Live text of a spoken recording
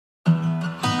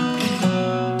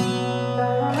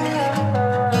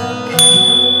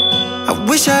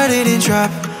I didn't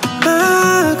drop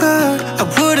my guard. I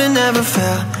would've never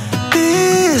felt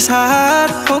this hard.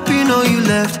 Hope you know you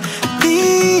left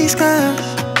these scars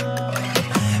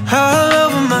all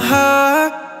over my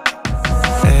heart.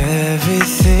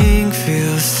 Everything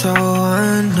feels so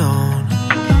unknown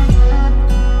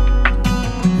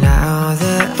now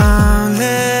that I'm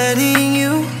letting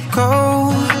you go.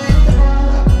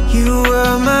 You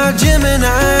were my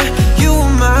Gemini, you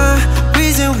were my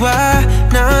reason why.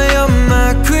 Now you're my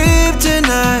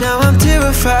kryptonite. Now I'm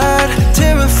terrified,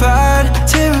 terrified,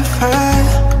 terrified.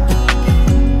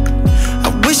 I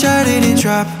wish I didn't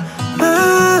drop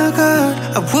my guard.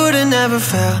 I would've never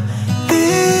felt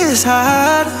this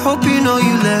hard. Hope you know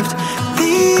you left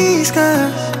these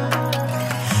scars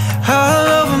all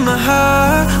over my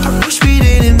heart. I wish we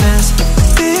didn't mess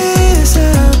this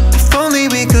up. If only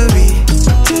we could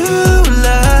redo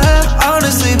love.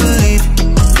 Honestly believe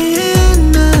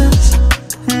in us,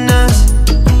 in us.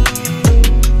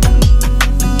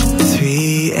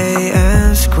 3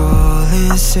 a.m.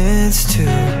 scrolling since 2,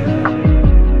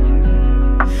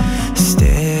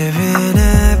 staring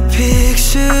at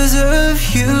pictures of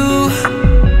you.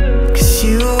 'Cause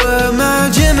you were my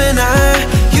Gemini,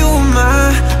 you were my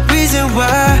reason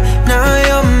why. Now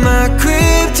you're my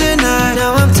kryptonite.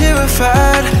 Now I'm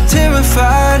terrified,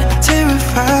 terrified,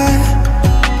 terrified.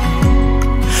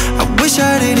 I wish I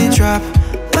didn't drop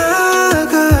my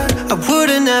guard. I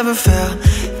would've never felt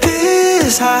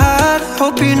this hard.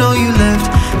 Hope you know you left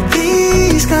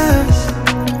these scars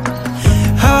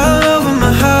all over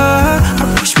my heart. I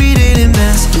wish we didn't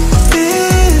mess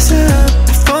this up.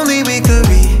 If only we could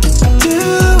redo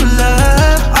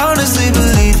love. Honestly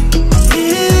believe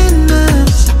in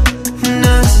us, in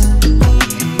us.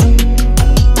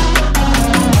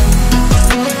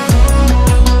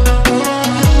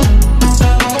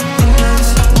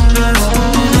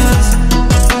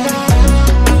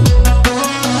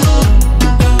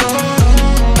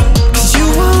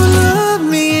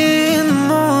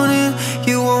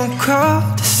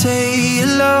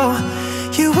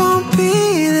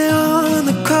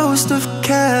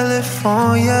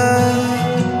 California,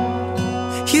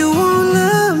 you won't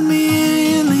love me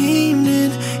in the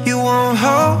evening. You won't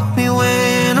hold me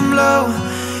when I'm low.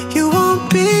 You won't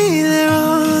be there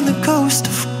on the coast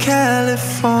of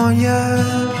California,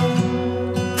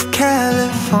 of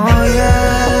California, yeah.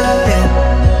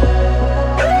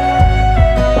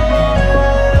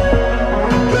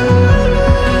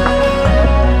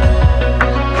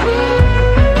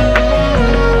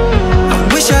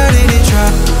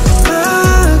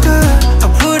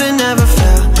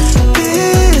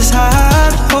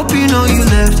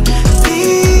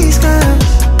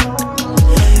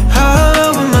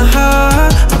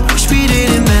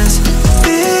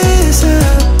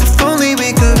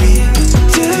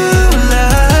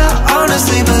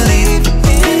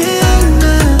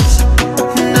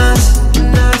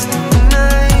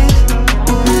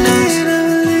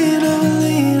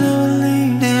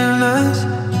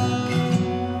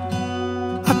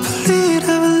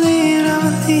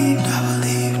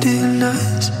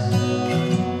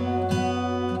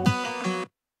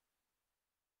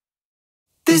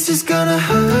 This is gonna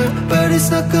hurt, but it's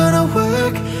not gonna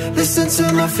work. Listen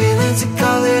to my feelings and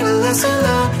call it a lesson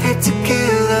learned. Hate to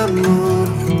kill the mood,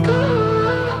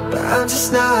 but I'm just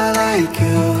not like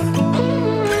you.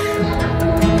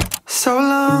 So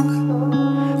long,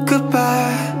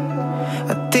 goodbye.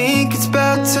 I think it's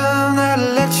about time that I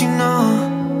let you know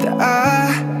that I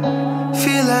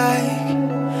feel like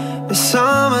the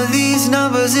sum of these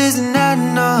numbers isn't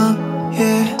adding up,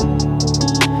 yeah.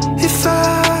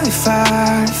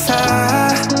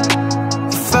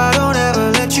 If I don't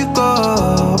ever let you go,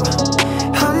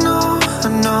 I know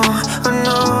that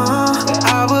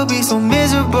I will be so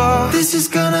miserable. This is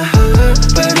gonna hurt,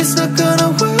 but it's not gonna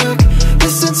work.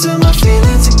 Listen to my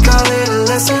feelings and call it a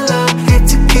lesson learned. Hate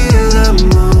to kill the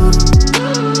mood,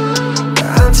 but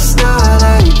I'm just not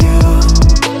like you.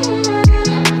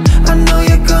 I know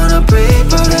you're gonna break,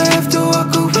 but I have to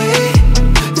walk away.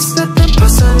 It's nothing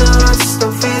personal, I just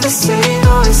don't feel the same.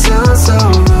 Oh, it sounds so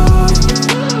wrong,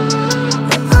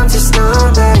 but I'm just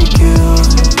not like you.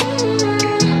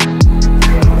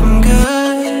 I'm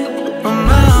good on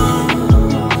my own.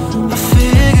 I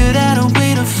figured out a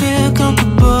way to feel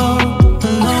comfortable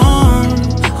alone,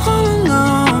 all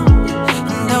alone.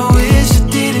 And I wish I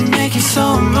didn't make it so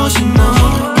emotional.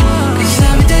 'Cause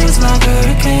every day was like a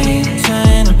hurricane,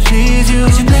 trying to please you.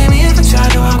 Would you blame me if I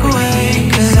tried to walk away?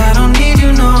 'Cause I don't need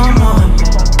you no more.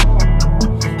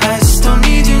 I just don't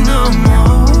need you no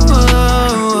more.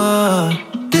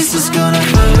 This is gonna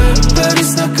hurt, but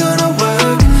it's not gonna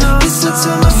work. Listen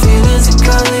to my feelings and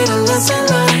call it a lesson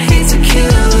learned. Hate to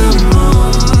kill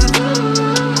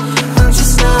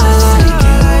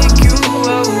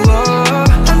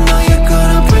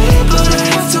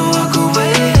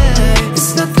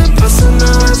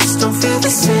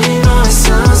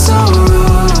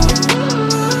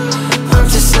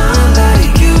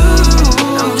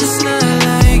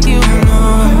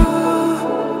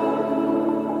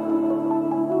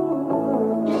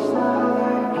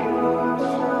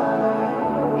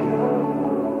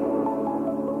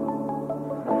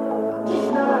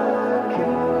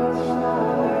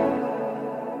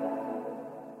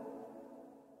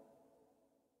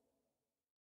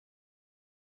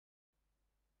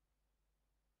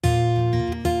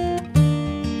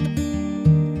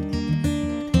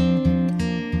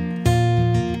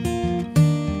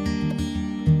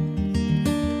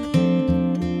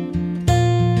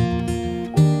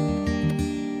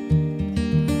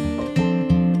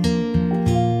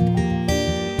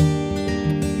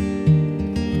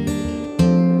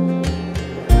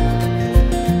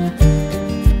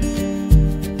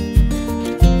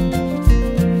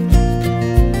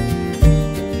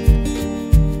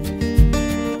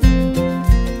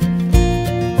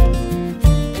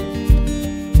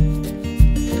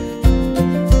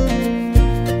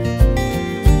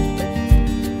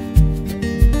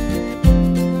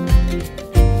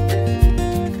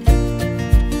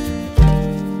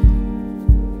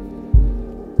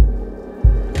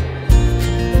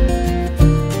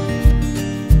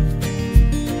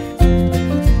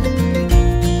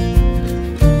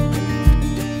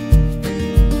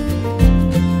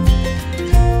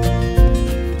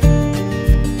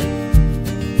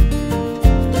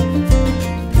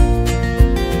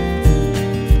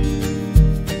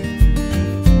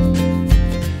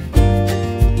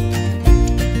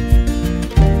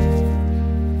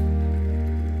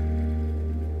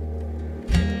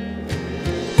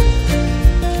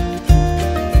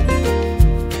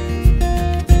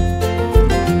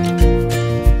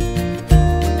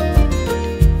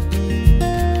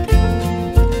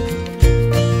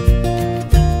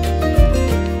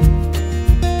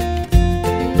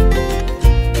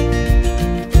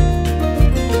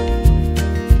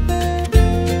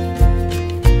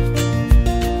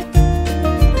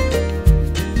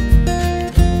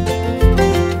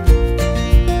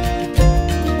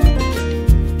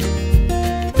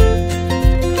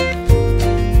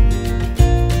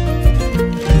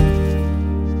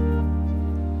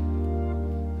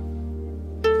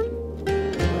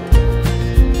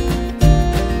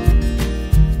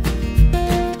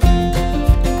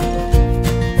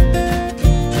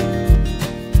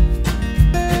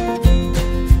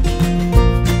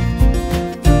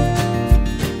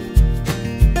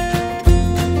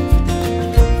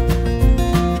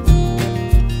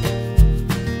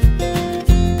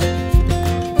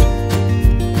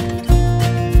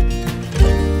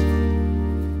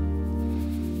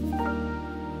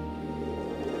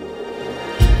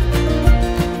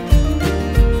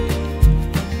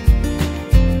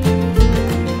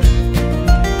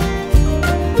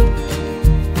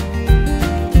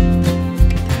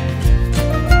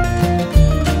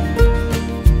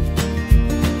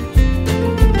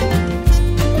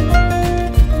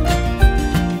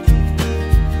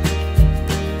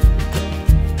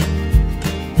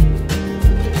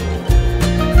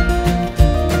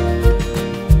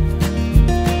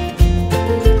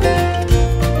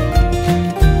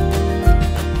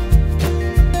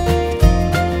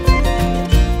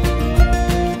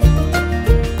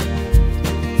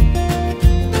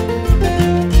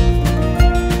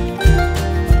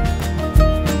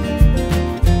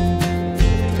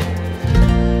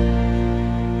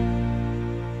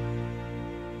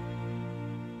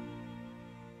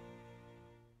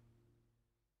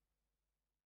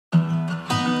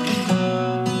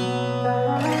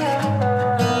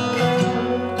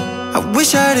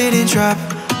wish I didn't drop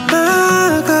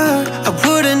my guard. I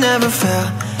would've never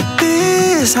felt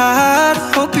this hard.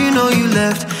 Hope you know you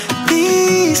left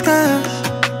these scars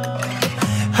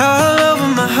all over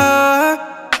my heart.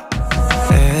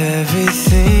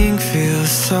 Everything feels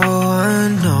so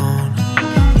unknown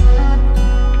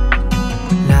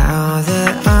now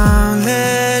that I'm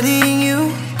letting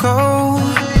you go.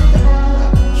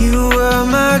 You were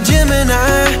my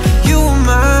Gemini, you were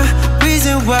my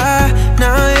reason why.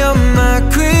 Now you're my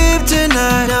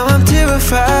kryptonite. Now I'm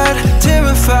terrified,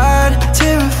 terrified,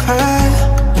 terrified.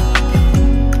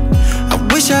 I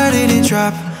wish I didn't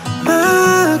drop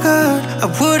my guard. I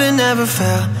would've never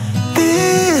felt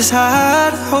this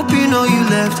hard. Hope you know you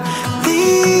left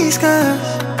these scars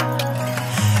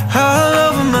all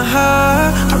over my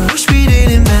heart. I wish we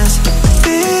didn't mess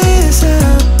this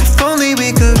up. If only we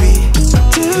could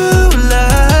redo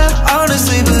love.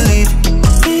 Honestly believe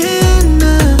in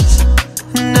us,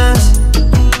 in us.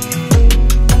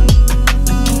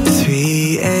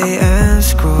 3 a.m.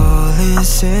 scrolling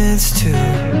since 2,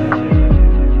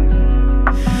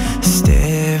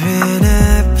 staring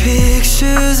at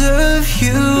pictures of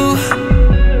you.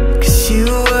 'Cause you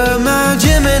were my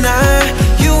Gemini,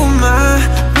 you were my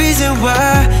reason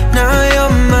why. Now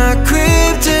you're my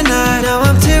kryptonite. Now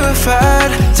I'm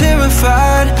terrified,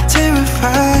 terrified,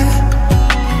 terrified.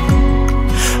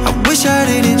 I wish I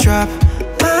didn't drop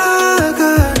my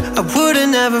guard. I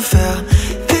would've never felt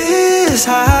this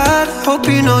hard. Hope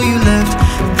you know you left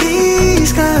these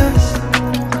scars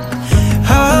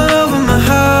all over my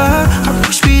heart. I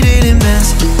wish we didn't mess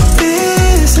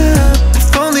this up. If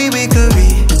only we could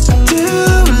redo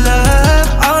love.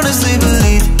 Honestly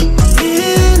believe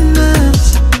in us,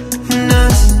 in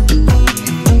us.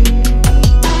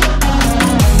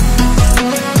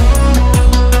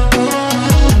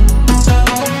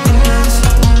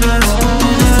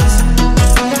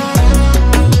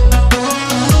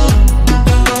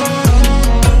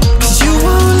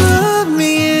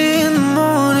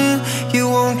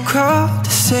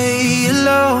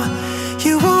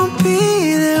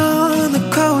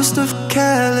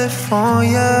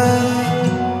 California,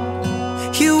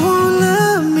 you won't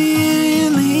love me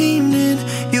in the evening.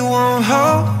 You won't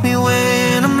hold me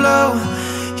when I'm low.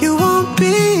 You won't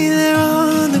be there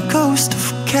on the coast of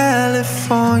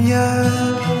California,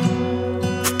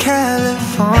 of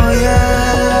California,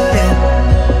 yeah.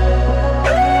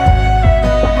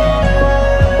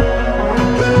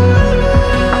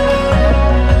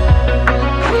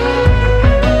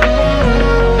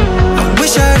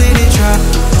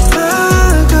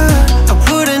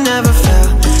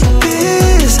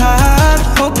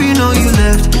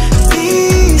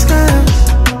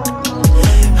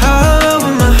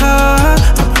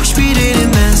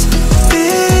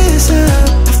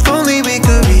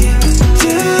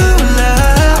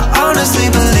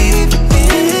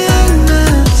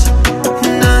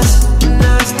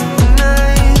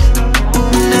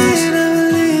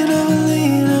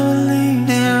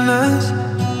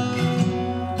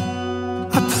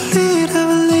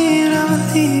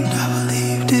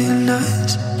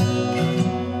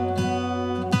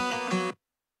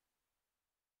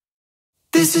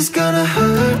 This is gonna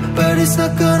hurt, but it's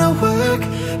not gonna work.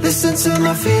 Listen to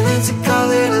my feelings and call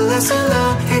it a lesson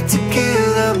learned. Hate to kill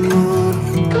the mood,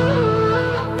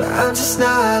 but I'm just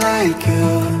not like you.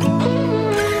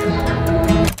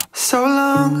 So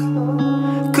long,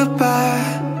 goodbye.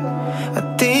 I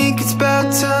think it's about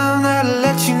time that I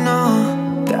let you know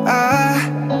that I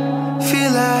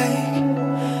feel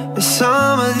like the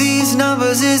sum of these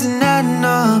numbers isn't adding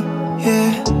up,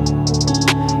 yeah.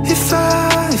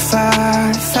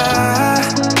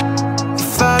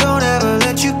 If I don't ever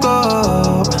let you go,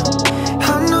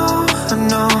 I know that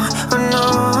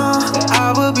I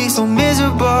will be so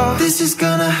miserable. This is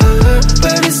gonna hurt,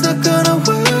 but it's not gonna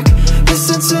work.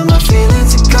 Listen to my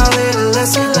feelings and call it a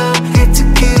lesson learned. Hate to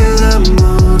kill the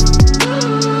mood,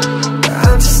 but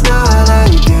I'm just not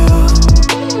like you.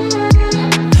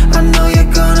 I know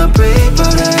you're gonna break,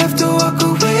 but I have to walk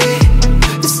away.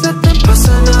 It's nothing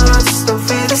personal, I just don't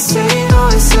feel the same.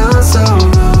 Oh, it sounds so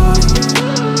wrong.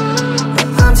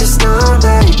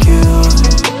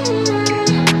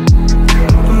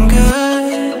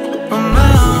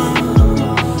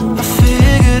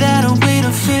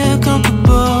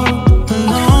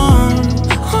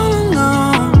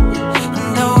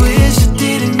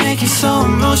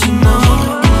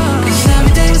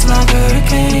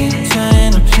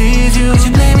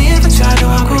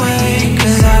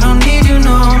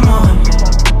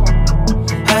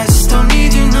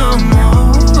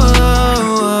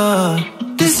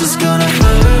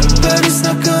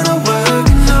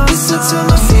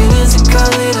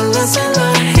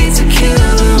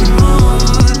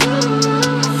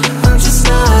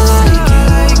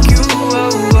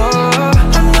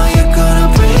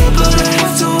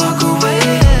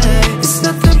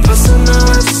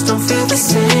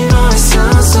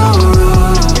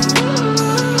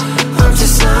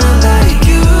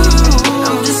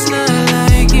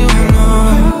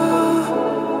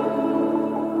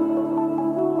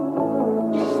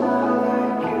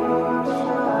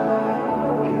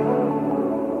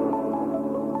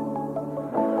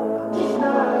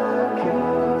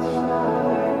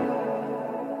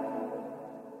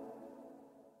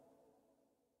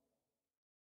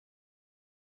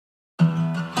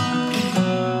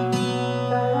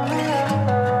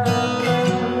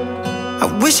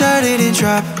 wish I didn't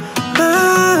drop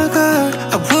my guard.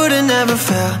 I would've never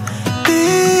felt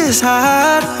this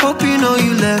hard. Hope you know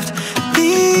you left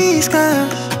these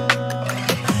scars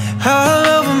all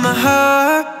over my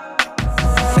heart.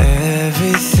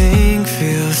 Everything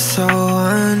feels so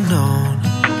unknown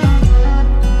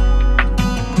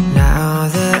now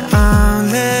that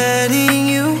I'm letting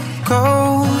you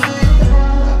go.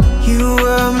 You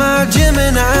were my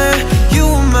Gemini, you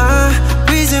were my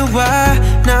reason why.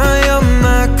 Now you're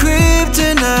my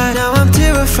kryptonite. Now I'm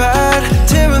terrified,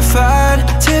 terrified,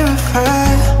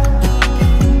 terrified.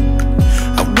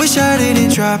 I wish I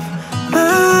didn't drop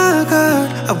my guard.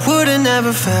 I would've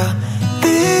never felt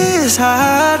this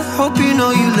hard. Hope you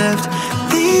know you left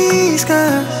these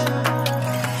scars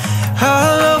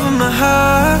all over my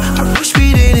heart. I wish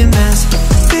we didn't mess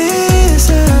this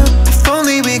up. If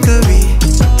only we could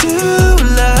redo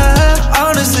love.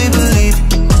 Honestly believe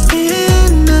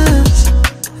in us,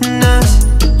 in us.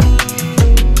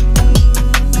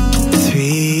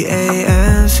 3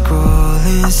 a.m.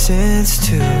 scrolling since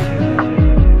 2,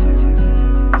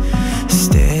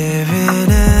 staring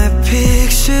at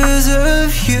pictures of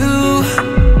you.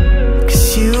 Cause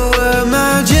you were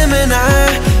my Gemini,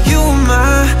 you were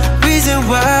my reason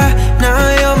why. Now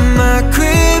you're my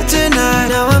kryptonite.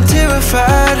 Now I'm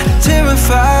terrified,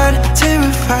 terrified,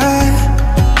 terrified.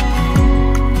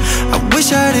 I wish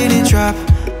I didn't drop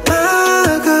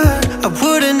my guard. I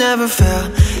would've never felt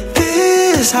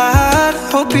this hard.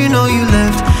 Hope you know you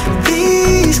left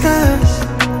these scars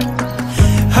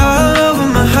all over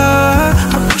my heart.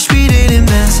 I wish we didn't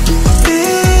mess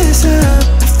this up.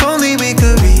 If only we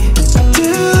could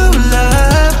redo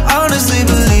love. Honestly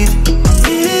believe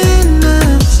in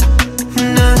us,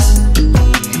 in us.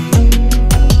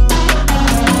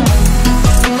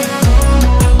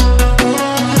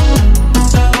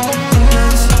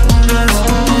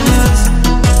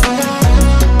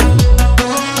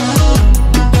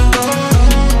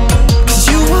 Cause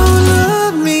you won't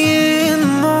love me in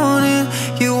the morning,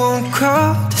 you won't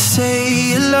call to say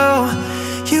hello,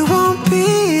 you won't be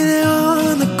there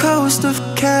on the coast of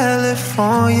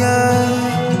California.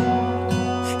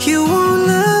 You won't